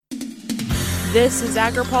This is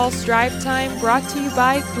AgriPulse Drive Time, brought to you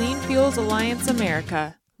by Clean Fuels Alliance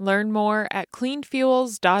America. Learn more at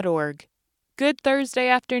cleanfuels.org. Good Thursday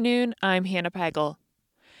afternoon, I'm Hannah Pagel.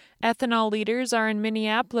 Ethanol leaders are in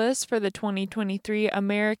Minneapolis for the 2023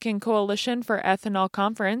 American Coalition for Ethanol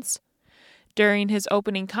Conference. During his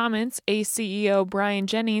opening comments, CEO Brian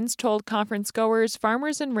Jennings told conference goers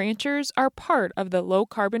farmers and ranchers are part of the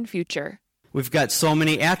low-carbon future. We've got so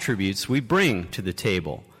many attributes we bring to the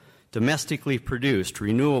table. Domestically produced,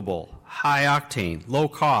 renewable, high-octane,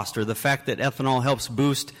 low-cost, or the fact that ethanol helps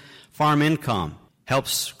boost farm income,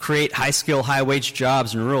 helps create high-skill, high-wage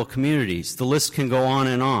jobs in rural communities. The list can go on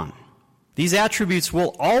and on. These attributes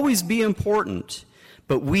will always be important,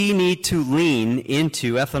 but we need to lean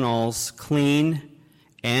into ethanol's clean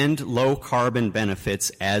and low-carbon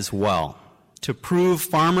benefits as well to prove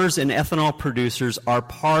farmers and ethanol producers are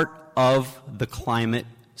part of the climate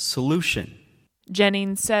solution.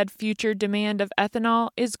 Jennings said future demand of ethanol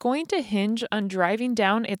is going to hinge on driving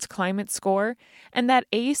down its climate score, and that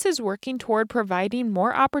ACE is working toward providing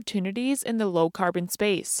more opportunities in the low-carbon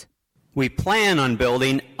space. We plan on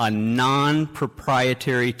building a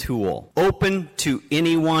non-proprietary tool, open to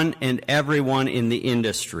anyone and everyone in the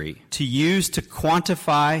industry, to use to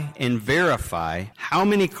quantify and verify how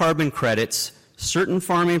many carbon credits certain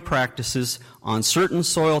farming practices on certain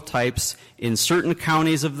soil types in certain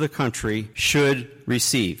counties of the country should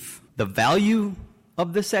receive. The value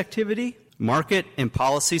of this activity, market and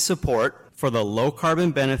policy support for the low-carbon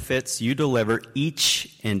benefits you deliver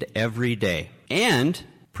each and every day, and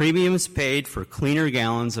premiums paid for cleaner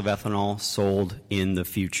gallons of ethanol sold in the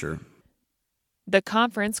future. The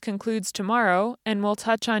conference concludes tomorrow and will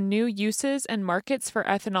touch on new uses and markets for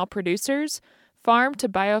ethanol producers, farm to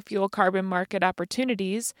biofuel carbon market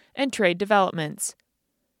opportunities, and trade developments.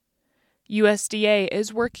 USDA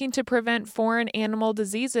is working to prevent foreign animal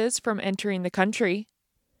diseases from entering the country.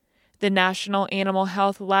 The National Animal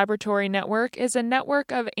Health Laboratory Network is a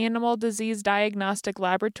network of animal disease diagnostic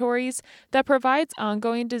laboratories that provides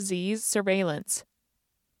ongoing disease surveillance.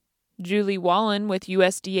 Julie Wallen with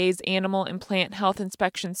USDA's Animal and Plant Health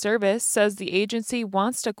Inspection Service says the agency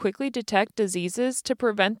wants to quickly detect diseases to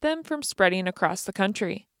prevent them from spreading across the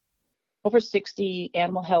country. Over 60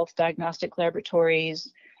 animal health diagnostic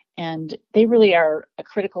laboratories, and they really are a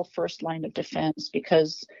critical first line of defense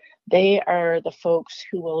because they are the folks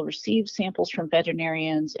who will receive samples from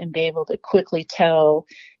veterinarians and be able to quickly tell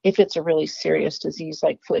if it's a really serious disease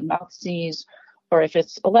like foot and mouth disease or if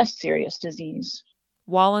it's a less serious disease.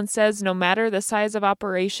 Wallen says no matter the size of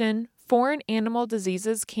operation, foreign animal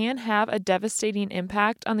diseases can have a devastating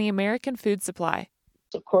impact on the American food supply.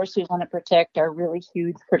 Of course, we want to protect our really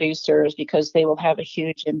huge producers because they will have a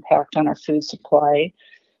huge impact on our food supply.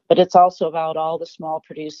 But it's also about all the small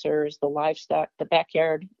producers, the livestock, the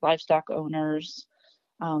backyard livestock owners,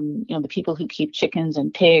 the people who keep chickens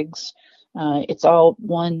and pigs. It's all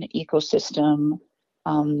one ecosystem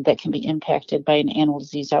that can be impacted by an animal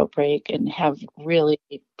disease outbreak and have really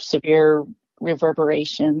severe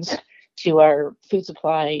reverberations to our food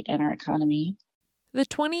supply and our economy. The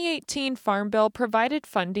 2018 Farm Bill provided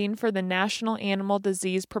funding for the National Animal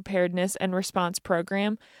Disease Preparedness and Response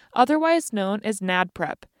Program, otherwise known as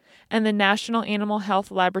NADPREP, and the National Animal Health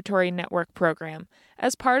Laboratory Network Program,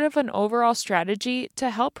 as part of an overall strategy to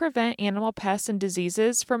help prevent animal pests and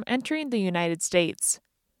diseases from entering the United States.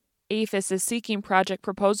 APHIS is seeking project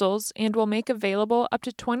proposals and will make available up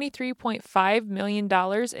to $23.5 million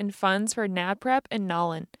in funds for NADPREP and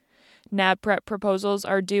NOLN. NADPREP proposals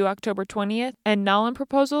are due October 20th, and NOLN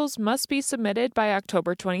proposals must be submitted by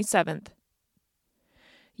October 27th.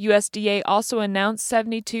 USDA also announced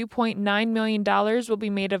 $72.9 million will be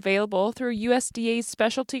made available through USDA's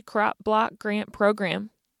Specialty Crop Block Grant Program.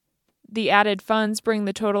 The added funds bring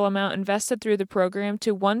the total amount invested through the program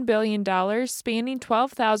to $1 billion, spanning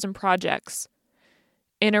 12,000 projects.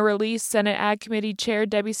 In a release, Senate Ag Committee Chair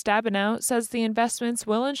Debbie Stabenow says the investments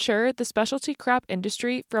will ensure the specialty crop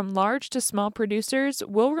industry from large to small producers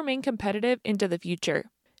will remain competitive into the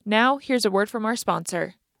future. Now, here's a word from our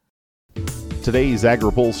sponsor. Today's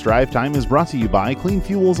AgriPulse Drive Time is brought to you by Clean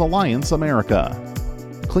Fuels Alliance America.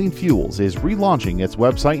 Clean Fuels is relaunching its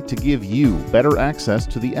website to give you better access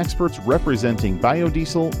to the experts representing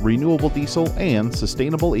biodiesel, renewable diesel, and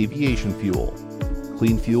sustainable aviation fuel.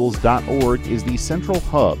 Cleanfuels.org is the central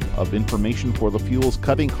hub of information for the fuels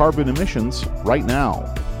cutting carbon emissions right now.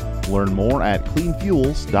 Learn more at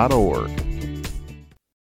cleanfuels.org.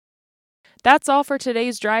 That's all for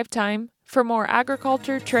today's Drive Time. For more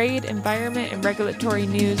agriculture, trade, environment, and regulatory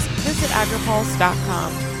news, visit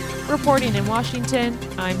agripulse.com. Reporting in Washington,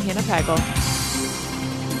 I'm Hannah Pagel.